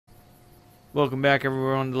Welcome back,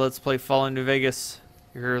 everyone, to Let's Play Fallout New Vegas.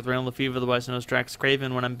 You're here with Renald Lefebvre, otherwise known as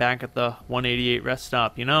DraxxKraven, when I'm back at the 188 rest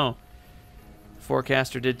stop. You know, the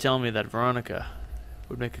forecaster did tell me that Veronica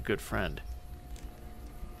would make a good friend.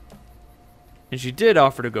 And she did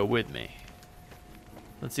offer to go with me.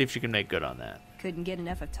 Let's see if she can make good on that. Couldn't get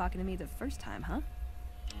enough of talking to me the first time, huh?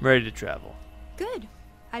 Ready to travel. Good.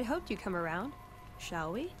 I'd hoped you'd come around.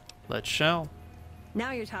 Shall we? Let's shall.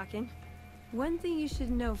 Now you're talking. One thing you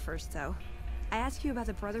should know first, though. I ask you about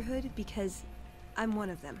the Brotherhood because I'm one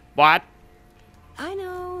of them. What? I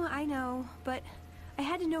know, but I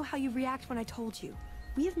had to know how you react when I told you.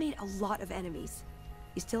 We have made a lot of enemies.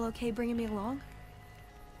 You still okay bringing me along?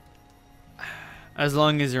 As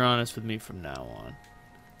long as you're honest with me from now on.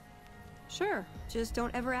 Sure. Just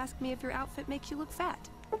don't ever ask me if your outfit makes you look fat.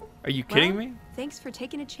 Are you kidding me? Thanks for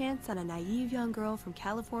taking a chance on a naive young girl from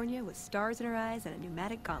California with stars in her eyes and a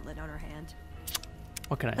pneumatic gauntlet on her hand.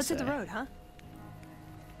 What can I say? Let's hit the road, huh?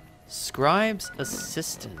 Scribe's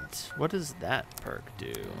Assistant. What does that perk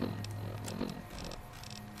do?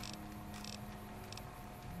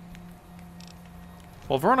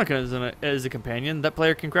 Well, Veronica is a companion. That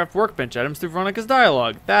player can craft workbench items through Veronica's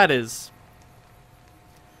dialogue. That is...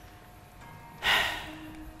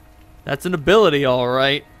 That's an ability,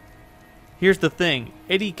 alright. Here's the thing.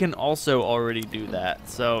 Eddie can also already do that.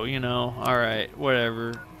 So, you know, alright,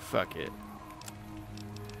 whatever. Fuck it.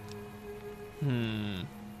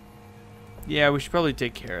 Yeah, we should probably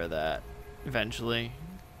take care of that eventually.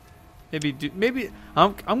 Maybe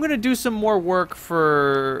I'm gonna do some more work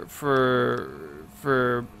for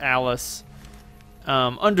Alice,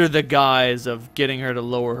 under the guise of getting her to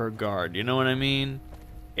lower her guard. You know what I mean?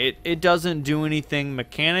 It doesn't do anything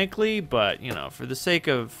mechanically, but you know, for the sake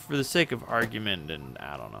of argument and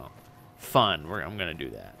I don't know, fun, I'm gonna do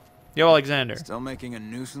that. Yo, Alexander. Still making a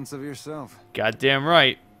nuisance of yourself? Goddamn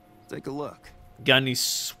right. Take a look. Got any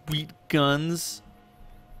sweet guns?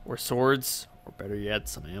 Or swords? Or better yet,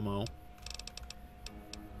 some ammo?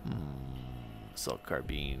 Assault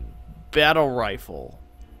carbine. Battle rifle.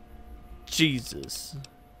 Jesus.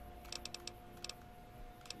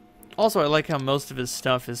 Also, I like how most of his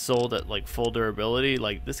stuff is sold at, like, full durability.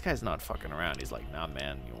 Like, this guy's not fucking around. He's like, nah,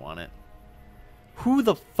 man, you want it? Who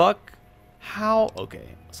the fuck? How?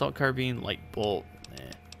 Okay. Assault carbine, light bolt.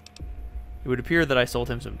 Eh. It would appear that I sold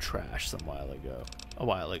him some trash a while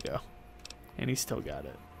ago. And he still got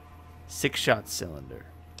it. 6-shot cylinder.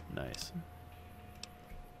 Nice.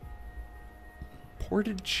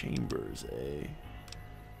 Ported chambers, eh?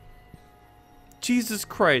 Jesus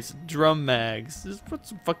Christ. Drum mags. Just put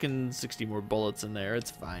some fucking 60 more bullets in there. It's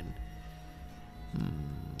fine.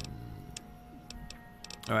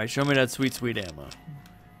 Alright, show me that sweet, sweet ammo.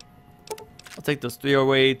 I'll take those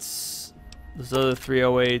 308s. Those other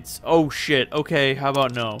 308s. Oh shit. Okay, how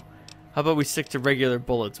about no? How about we stick to regular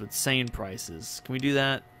bullets with sane prices? Can we do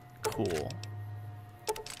that? Cool.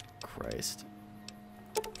 Christ.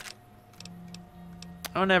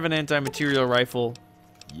 I don't have an anti-material rifle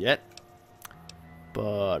yet,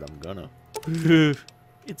 but I'm gonna.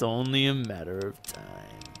 It's only a matter of time.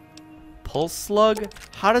 Pulse slug?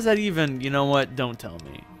 How does that even? You know what? Don't tell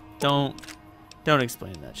me. Don't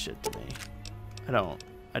explain that shit to me. I don't.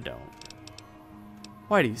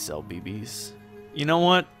 Why do you sell BBs? You know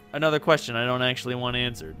what? Another question I don't actually want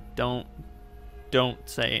answered. Don't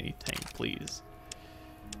say anything, please.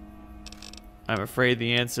 I'm afraid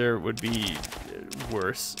the answer would be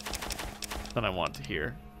worse than I want to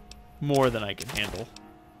hear. More than I can handle.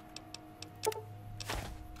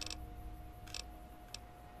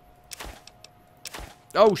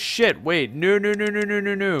 Oh shit, wait.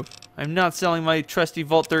 No. I'm not selling my trusty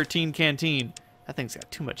Vault 13 canteen. That thing's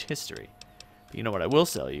got too much history. But you know what I will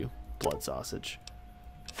sell you? Blood sausage.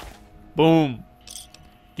 Boom.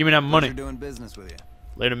 Give me that money. Pleasure doing business with you.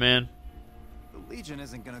 Later, man. The Legion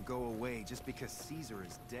isn't gonna go away just because Caesar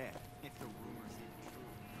is dead. If the rumors ain't true.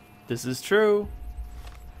 This is true.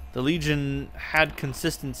 The Legion had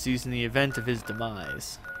consistencies in the event of his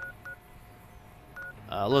demise.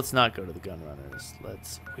 Let's not go to the Gunrunners.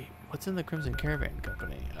 Wait, what's in the Crimson Caravan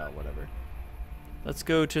Company? Oh, whatever. Let's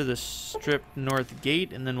go to the Strip North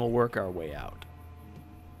Gate, and then we'll work our way out.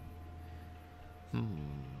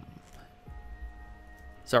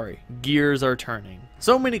 Sorry, gears are turning.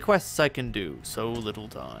 So many quests I can do, so little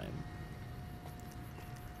time.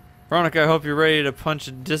 Veronica, I hope you're ready to punch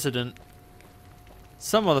a dissident.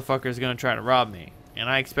 Some motherfucker's gonna try to rob me, and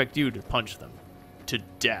I expect you to punch them to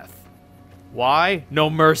death. Why?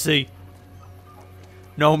 No mercy.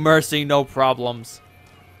 No mercy, no problems.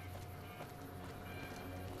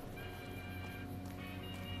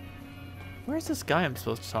 Where's this guy I'm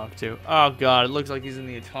supposed to talk to? Oh god, it looks like he's in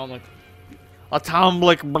the atomic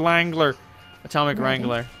Atomic Wrangler. Atomic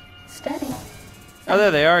Wrangler. Steady. Oh,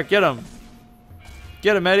 there they are. Get them.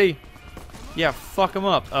 Get them, Eddie. Yeah, fuck them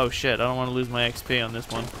up. Oh, shit. I don't want to lose my XP on this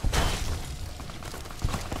one.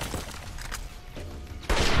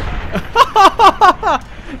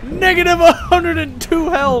 Negative 102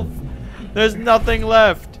 health. There's nothing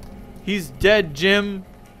left. He's dead, Jim.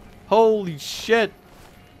 Holy shit.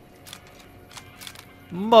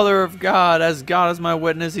 Mother of God, as God is my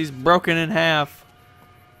witness, he's broken in half.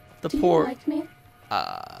 The Do poor... you like me?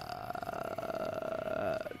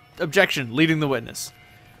 Objection, leading the witness.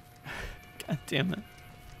 God damn it.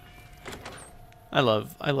 I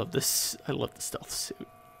love this. I love the stealth suit.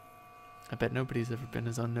 I bet nobody's ever been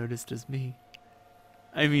as unnoticed as me.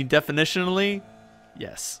 I mean, definitionally,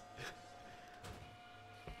 yes.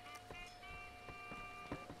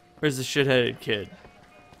 Where's the shit-headed kid?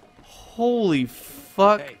 Holy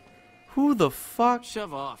fuck. Hey. Who the fuck?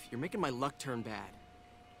 Shove off. You're making my luck turn bad.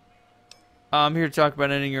 I'm here to talk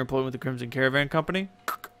about ending your employment with the Crimson Caravan Company.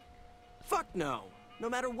 Fuck no. No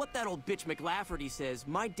matter what that old bitch McLafferty says,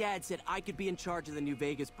 my dad said I could be in charge of the New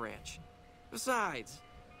Vegas branch. Besides,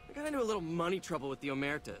 I got into a little money trouble with the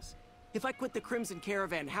Omertas. If I quit the Crimson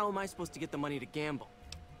Caravan, how am I supposed to get the money to gamble?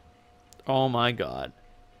 Oh my god.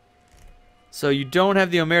 So you don't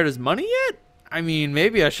have the Omerta's money yet? I mean,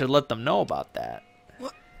 maybe I should let them know about that.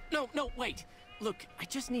 What? No, wait. Look, I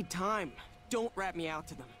just need time. Don't rat me out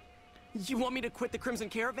to them. You want me to quit the Crimson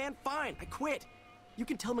Caravan? Fine, I quit. You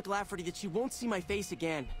can tell McLafferty that she won't see my face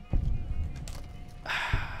again.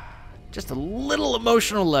 Just a little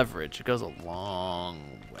emotional leverage. It goes a long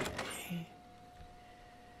way.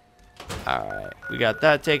 Alright, we got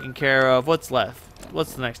that taken care of. What's left?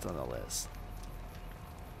 What's the next on the list?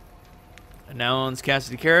 And now owns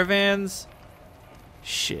Cassidy Caravans.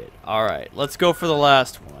 Shit. Alright, let's go for the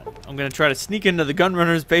last one. I'm going to try to sneak into the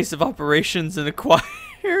Gunrunner's base of operations and acquire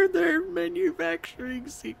their manufacturing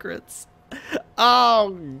secrets.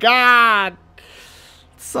 Oh, God.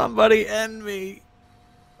 Somebody end me.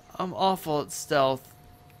 I'm awful at stealth.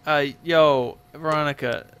 Yo,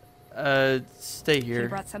 Veronica, stay here. You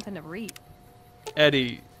brought something to read.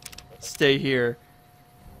 Eddie, stay here.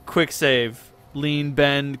 Quick save. Lean,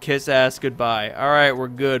 bend, kiss ass, goodbye. Alright, we're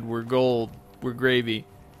good. We're gold. We're gravy.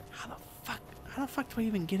 How the fuck do I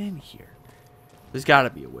even get in here? There's gotta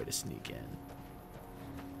be a way to sneak in.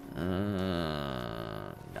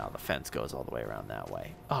 No, the fence goes all the way around that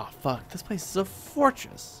way. Oh, fuck. This place is a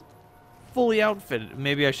fortress. Fully outfitted.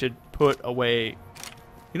 Maybe I should put away...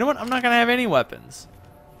 You know what? I'm not gonna have any weapons.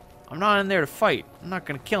 I'm not in there to fight. I'm not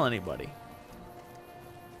gonna kill anybody.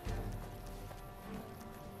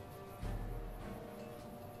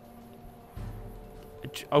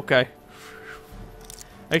 Okay.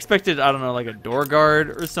 I expected, I don't know, like a door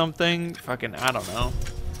guard or something. Fucking, I don't know.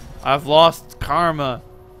 I've lost karma.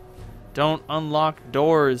 Don't unlock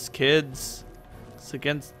doors, kids. It's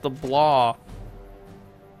against the law.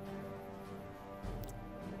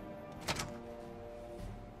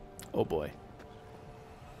 Oh boy.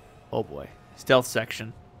 Oh boy. Stealth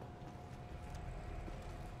section.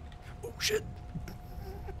 Oh shit.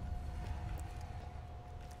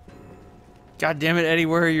 God damn it, Eddie,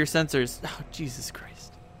 where are your sensors? Oh, Jesus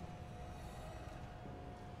Christ.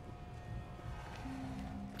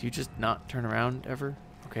 Do you just not turn around ever?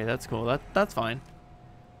 Okay, that's cool. That's fine.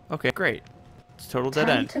 Okay, great. It's total dead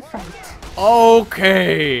Time end. to fight.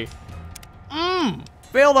 Okay.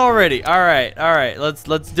 Failed already. All right.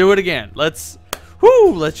 Let's do it again. Let's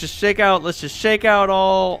just shake out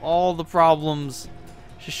all the problems.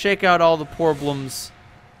 Just shake out all the problems.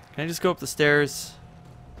 Can I just go up the stairs?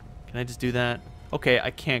 Can I just do that? Okay,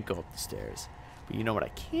 I can't go up the stairs. But you know what I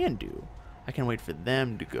can do? I can wait for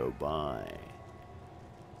them to go by.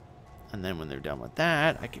 And then when they're done with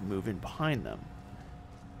that, I can move in behind them.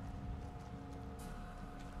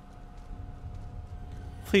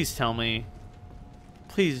 Please tell me.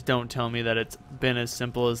 Please don't tell me that it's been as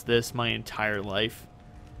simple as this my entire life.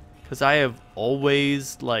 Because I have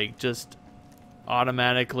always, like, just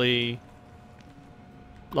automatically,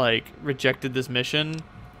 like, rejected this mission.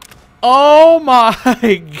 Oh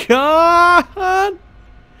my god!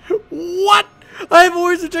 What? I've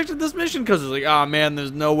always rejected this mission because it's like, oh man,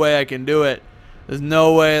 there's no way I can do it. There's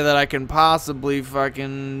no way that I can possibly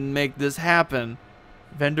fucking make this happen.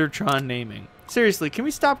 Vendortron naming. Seriously, can we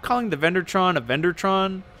stop calling the Vendortron a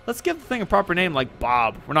Vendortron? Let's give the thing a proper name like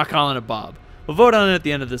Bob. We're not calling it Bob. We'll vote on it at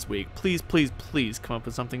the end of this week. Please, please, please come up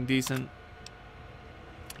with something decent.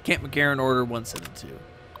 Camp McCarran order 172.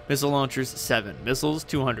 Missile launchers 7. Missiles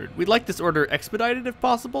 200. We'd like this order expedited if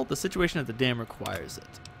possible. The situation at the dam requires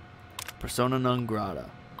it. Persona non grata.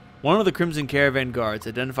 One of the Crimson Caravan guards,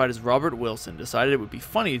 identified as Robert Wilson, decided it would be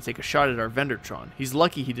funny to take a shot at our Vendortron. He's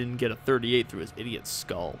lucky he didn't get a 38 through his idiot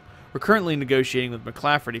skull. We're currently negotiating with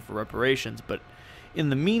McLafferty for reparations, but in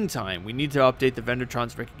the meantime, we need to update the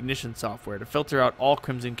Vendortron's recognition software to filter out all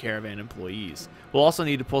Crimson Caravan employees. We'll also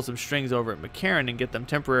need to pull some strings over at McCarran and get them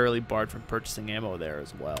temporarily barred from purchasing ammo there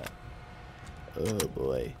as well. Oh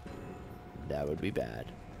boy. That would be bad.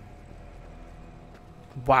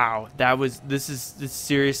 Wow, this is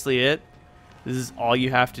seriously it? This is all you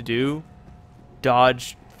have to do?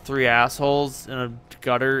 Dodge 3 assholes in a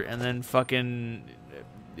gutter and then fucking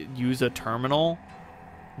use a terminal?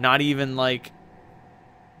 Not even like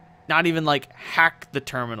hack the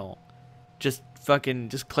terminal. Just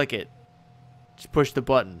click it. Just push the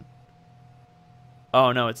button.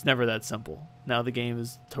 Oh no, it's never that simple. Now the game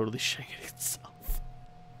is totally shitting itself.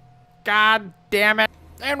 God damn it.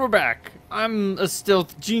 And we're back. I'm a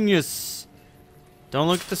stealth genius. Don't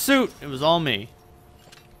look at the suit. It was all me.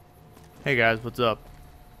 Hey guys, what's up?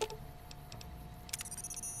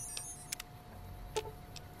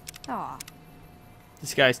 Aw.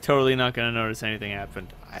 This guy's totally not gonna notice anything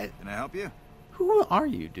happened. Can I help you? Who are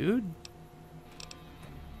you, dude?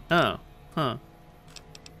 Oh, huh.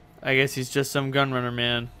 I guess he's just some gunrunner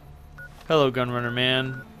man. Hello, gunrunner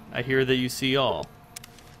man. I hear that you see all.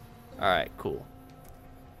 Alright, cool.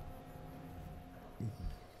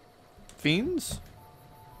 Fiends?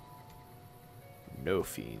 No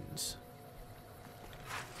fiends.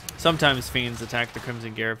 Sometimes fiends attack the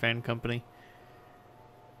Crimson Caravan Company.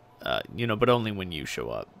 You know, but only when you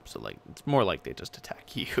show up. So, like, it's more like they just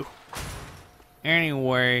attack you.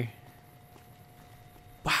 Anyway.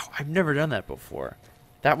 Wow, I've never done that before.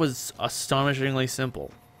 That was astonishingly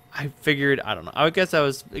simple. I figured, I don't know. I guess I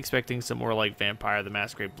was expecting some more, like, Vampire the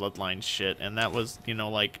Masquerade Bloodline shit. And that was, you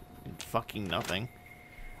know, like, fucking nothing.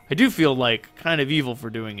 I do feel, like, kind of evil for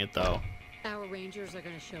doing it, though. Our rangers are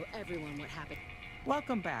going to show everyone what happened.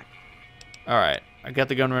 Welcome back. Alright, I got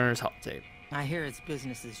the Gunrunner's help tape. I hear it's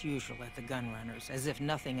business as usual at the Gunrunners, as if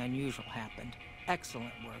nothing unusual happened.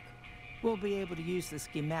 Excellent work. We'll be able to use the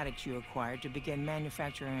schematics you acquired to begin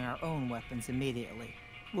manufacturing our own weapons immediately.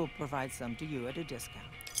 We'll provide some to you at a discount.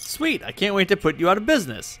 Sweet, I can't wait to put you out of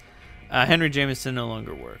business. Henry Jameson no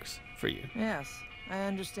longer works for you. Yes, I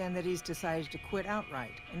understand that he's decided to quit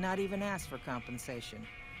outright and not even ask for compensation.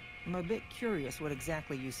 I'm a bit curious what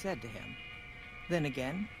exactly you said to him. Then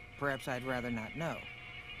again, perhaps I'd rather not know.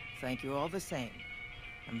 Thank you all the same.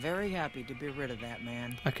 I'm very happy to be rid of that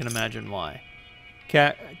man. I can imagine why.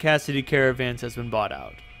 Cassidy Caravans has been bought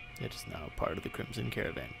out. It is now part of the Crimson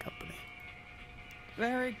Caravan Company.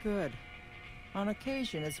 Very good. On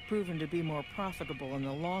occasion, it's proven to be more profitable in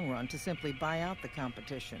the long run to simply buy out the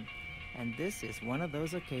competition. And this is one of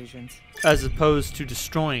those occasions. As opposed to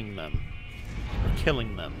destroying them. Or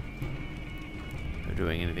killing them. Or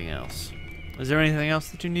doing anything else. Is there anything else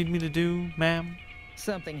that you need me to do, ma'am?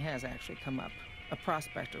 Something has actually come up. A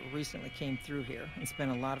prospector recently came through here and spent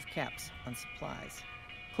a lot of caps on supplies.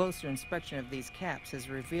 Closer inspection of these caps has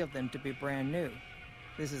revealed them to be brand new.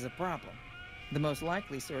 This is a problem. The most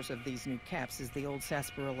likely source of these new caps is the old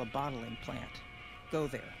sarsaparilla bottling plant. Go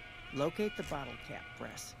there, locate the bottle cap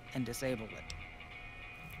press, and disable it.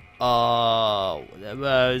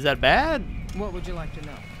 Is that bad? What would you like to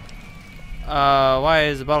know? Why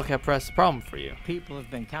is the bottle cap press a problem for you? People have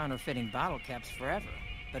been counterfeiting bottle caps forever,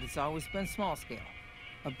 but it's always been small scale.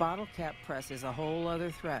 A bottle cap press is a whole other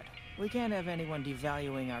threat. We can't have anyone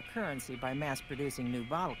devaluing our currency by mass-producing new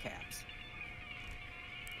bottle caps.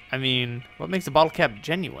 I mean, what makes a bottle cap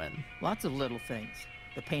genuine? Lots of little things.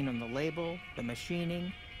 The paint on the label, the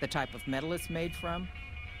machining, the type of metal it's made from.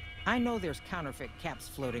 I know there's counterfeit caps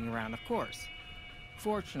floating around, of course.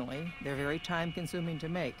 Fortunately, they're very time-consuming to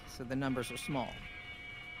make, so the numbers are small.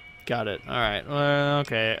 Got it. Alright. Well,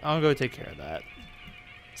 okay. I'll go take care of that.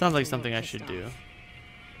 Sounds like something I should do.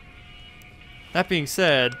 That being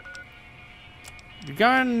said, you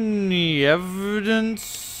got any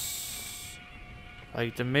evidence?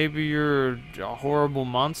 Like that maybe you're a horrible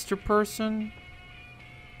monster person?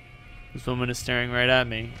 This woman is staring right at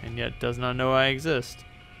me, and yet does not know I exist.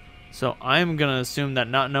 So I'm gonna assume that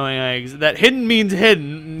not knowing I exist, that hidden means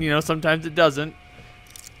hidden. You know, sometimes it doesn't.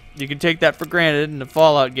 You can take that for granted in the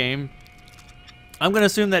Fallout game. I'm gonna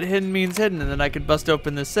assume that hidden means hidden, and then I can bust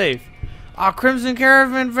open this safe. A Crimson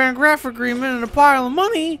Caravan Van Graff agreement and a pile of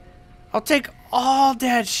money. I'll take all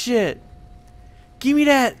that shit. Give me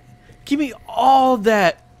that. Give me all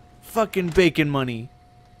that fucking bacon money.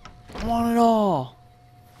 I want it all.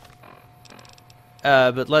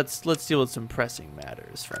 But let's deal with some pressing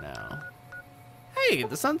matters for now. Hey,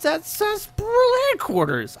 the Sunset Sarsaparilla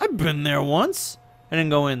headquarters. I've been there once. I didn't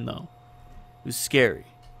go in though. It was scary.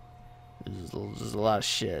 There's a lot of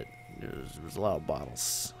shit. There was a lot of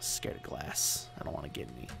bottles. Scared of glass. I don't want to get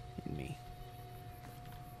in me.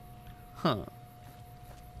 Huh.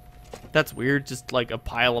 That's weird. Just like a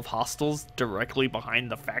pile of hostiles directly behind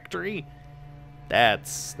the factory.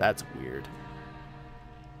 That's weird.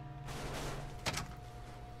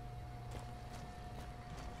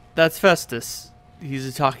 That's Festus. He's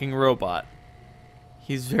a talking robot.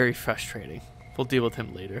 He's very frustrating. We'll deal with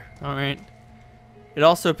him later. Alright. It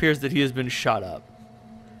also appears that he has been shot up.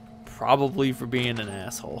 Probably for being an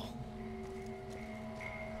asshole.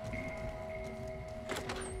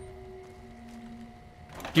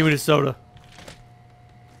 Give me the soda.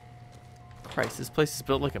 Christ, this place is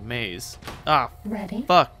built like a maze. Ah, Ready?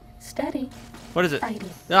 fuck. Steady. What is it? Fighting.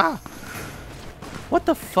 Ah! What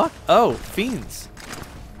the fuck? Oh, fiends.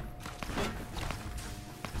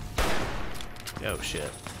 Oh, shit.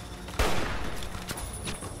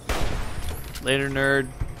 Later, nerd.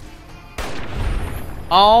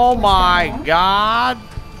 Oh my god!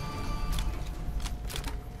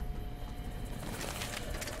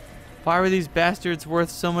 Why were these bastards worth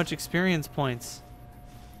so much experience points?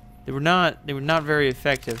 They were not very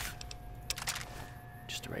effective.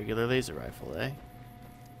 Just a regular laser rifle, eh?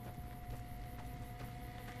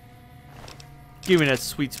 Give me that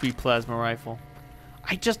sweet, sweet plasma rifle.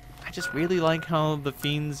 I just really like how the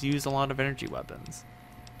fiends use a lot of energy weapons.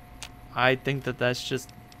 I think that that's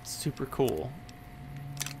just super cool.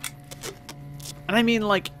 And I mean,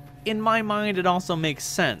 like, in my mind, it also makes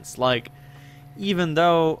sense. Like, even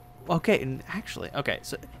though, okay, and actually, okay,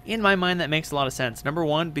 so in my mind, that makes a lot of sense. Number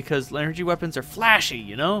one, because energy weapons are flashy,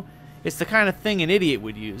 you know? It's the kind of thing an idiot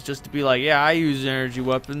would use, just to be like, yeah, I use energy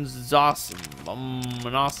weapons, it's awesome. I'm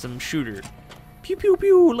an awesome shooter. Pew, pew,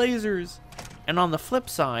 pew, lasers. And on the flip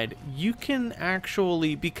side, you can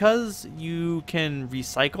actually, because you can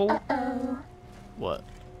recycle. What?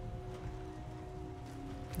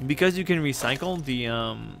 Because you can recycle the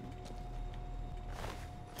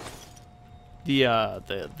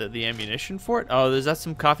ammunition for it. Oh, is that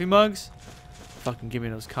some coffee mugs? Fucking give me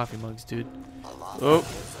those coffee mugs, dude. Oh,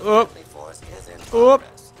 oh, oh.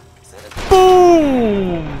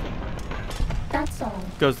 Boom! That's all.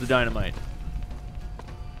 Goes the dynamite.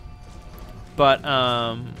 But,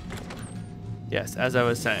 yes, as I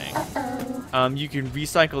was saying, you can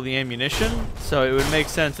recycle the ammunition, so it would make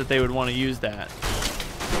sense that they would want to use that,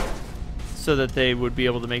 so that they would be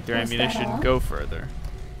able to make their ammunition go further.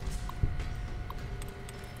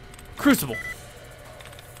 Crucible.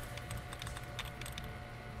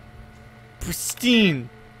 Pristine.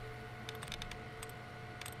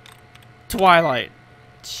 Twilight.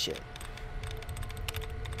 Shit.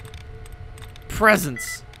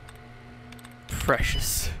 Presence.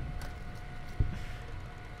 Precious.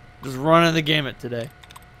 Just running the gamut today.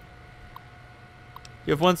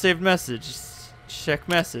 You have one saved message. Check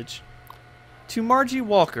message. To Margie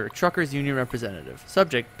Walker, Truckers Union Representative.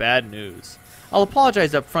 Subject, bad news. I'll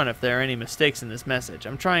apologize up front if there are any mistakes in this message.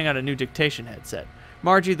 I'm trying out a new dictation headset.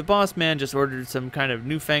 Margie, the boss man just ordered some kind of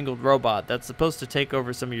newfangled robot that's supposed to take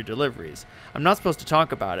over some of your deliveries. I'm not supposed to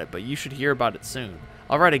talk about it, but you should hear about it soon.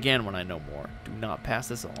 I'll write again when I know more. Do not pass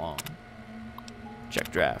this along. Check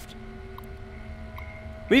draft.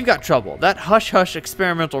 We've got trouble. That hush-hush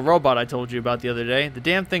experimental robot I told you about the other day, the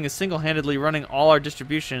damn thing is single-handedly running all our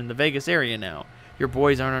distribution in the Vegas area now. Your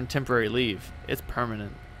boys aren't on temporary leave. It's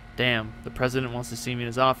permanent. Damn, the president wants to see me in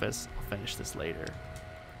his office. I'll finish this later.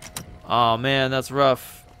 Oh man, that's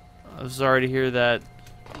rough. I'm sorry to hear that,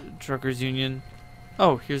 Truckers Union.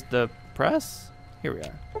 Oh, here's the press? Here we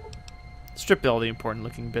are. Strip all the important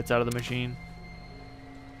looking bits out of the machine.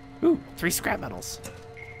 Ooh, 3 scrap metals.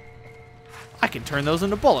 I can turn those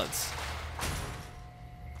into bullets.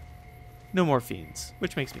 No more fiends,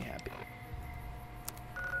 which makes me happy.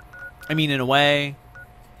 I mean, in a way,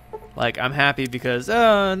 like, I'm happy because,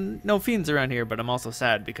 no fiends around here, but I'm also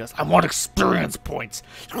sad because I want experience points.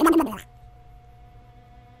 I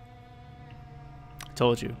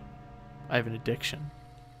told you, I have an addiction.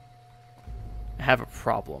 I have a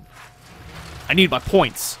problem. I need my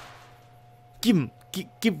points. Give them.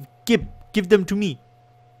 Give them to me.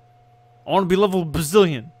 I want to be level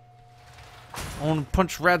bazillion. I want to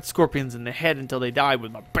punch rad scorpions in the head until they die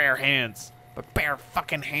with my bare hands. My bare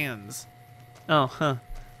fucking hands. Oh, huh.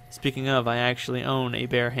 Speaking of, I actually own a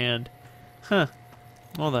bare hand. Huh.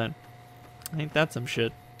 Well then. Ain't that some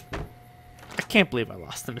shit. I can't believe I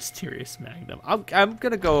lost the mysterious Magnum. I'm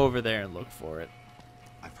gonna go over there and look for it.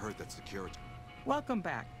 I've heard that security. Welcome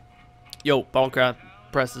back. Yo, Ballcraft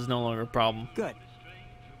press is no longer a problem. Good.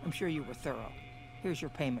 I'm sure you were thorough. Here's your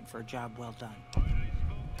payment for a job well done.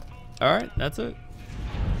 Alright, that's it.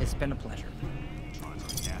 It's been a pleasure.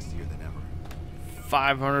 Nastier than ever.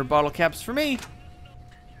 500 bottle caps for me.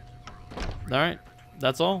 Alright,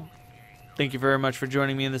 that's all. Thank you very much for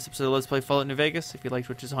joining me in this episode of Let's Play Fallout New Vegas. If you liked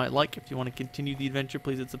what you saw, like. If you want to continue the adventure,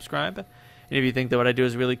 please hit subscribe. And if you think that what I do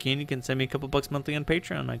is really keen, you can send me a couple bucks monthly on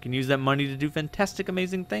Patreon. I can use that money to do fantastic,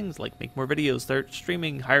 amazing things, like make more videos, start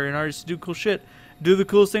streaming, hire an artist to do cool shit, do the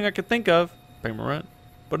coolest thing I could think of, pay more rent.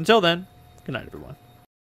 But until then, good night, everyone.